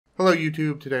Hello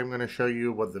YouTube, today I'm going to show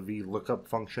you what the Vlookup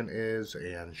function is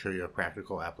and show you a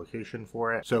practical application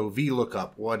for it. So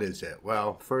Vlookup, what is it?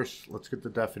 Well, first let's get the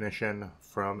definition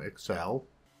from Excel.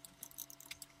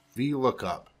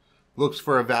 Vlookup looks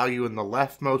for a value in the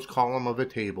leftmost column of a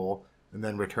table and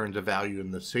then returns a value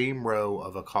in the same row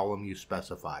of a column you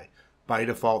specify. By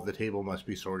default, the table must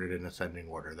be sorted in ascending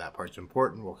order. That part's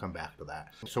important, we'll come back to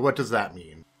that. So what does that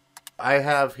mean? I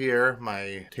have here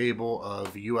my table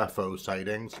of UFO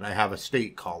sightings, and I have a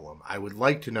state column. I would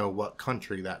like to know what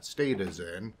country that state is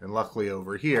in, and luckily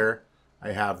over here,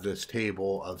 I have this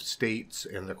table of states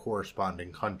and the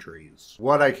corresponding countries.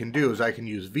 What I can do is I can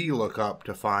use Vlookup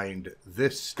to find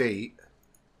this state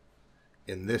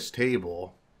in this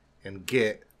table and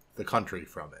get the country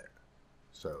from it.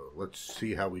 So let's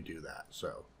see how we do that. So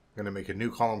I'm going to make a new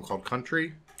column called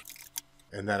country.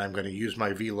 And then I'm going to use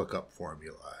my Vlookup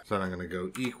formula. So then I'm going to go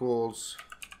equals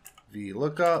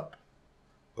Vlookup,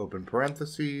 open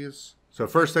parentheses. So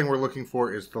first thing we're looking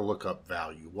for is the lookup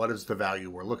value. What is the value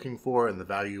we're looking for? And the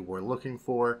value we're looking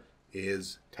for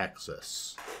is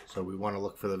Texas. So we want to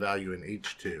look for the value in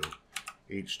H2.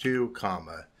 H2,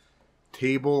 comma,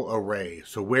 table array.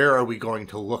 So where are we going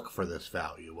to look for this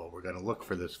value? Well, we're going to look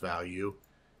for this value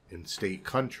in state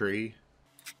country,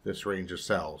 this range of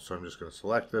cells. So I'm just going to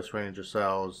select this range of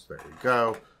cells. There we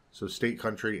go. So state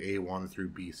country A1 through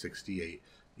B68.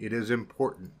 It is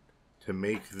important to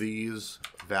make these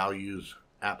values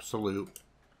absolute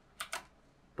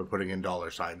by putting in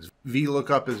 $signs.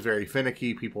 Vlookup is very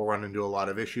finicky. People run into a lot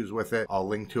of issues with it. I'll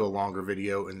link to a longer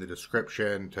video in the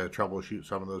description to troubleshoot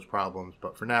some of those problems.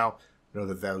 But for now, know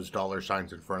that those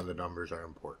 $signs in front of the numbers are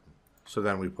important. So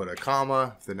then we put a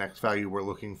comma. The next value we're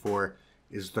looking for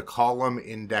is the column,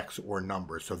 index, or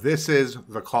number. So this is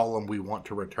the column we want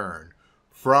to return.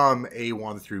 From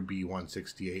A1 through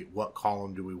B168, what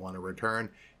column do we want to return?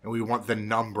 And we want the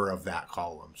number of that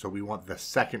column. So we want the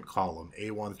second column,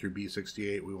 A1 through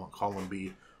B68. We want column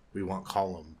B. We want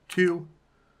column 2.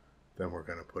 Then we're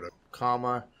going to put a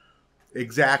comma.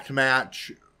 Exact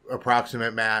match,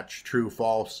 approximate match, true,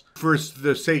 false. For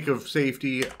the sake of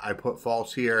safety, I put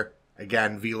false here.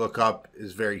 Again, Vlookup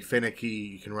is very finicky.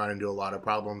 You can run into a lot of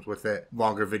problems with it.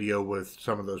 Longer video with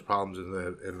some of those problems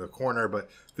in the corner, but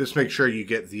just make sure you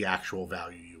get the actual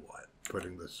value you want.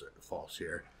 Putting this false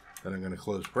here. Then I'm going to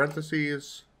close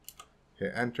parentheses,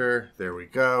 hit enter. There we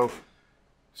go.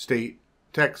 State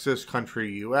Texas,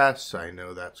 country US. I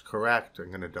know that's correct. I'm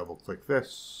going to double click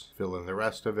this, fill in the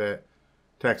rest of it.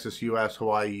 Texas, U.S.,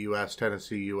 Hawaii, U.S.,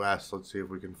 Tennessee, U.S. Let's see if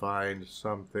we can find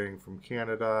something from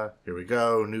Canada. Here we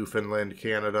go. Newfoundland,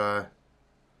 Canada.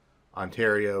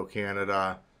 Ontario,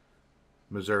 Canada.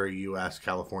 Missouri, U.S.,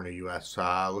 California, U.S.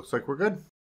 Looks like we're good.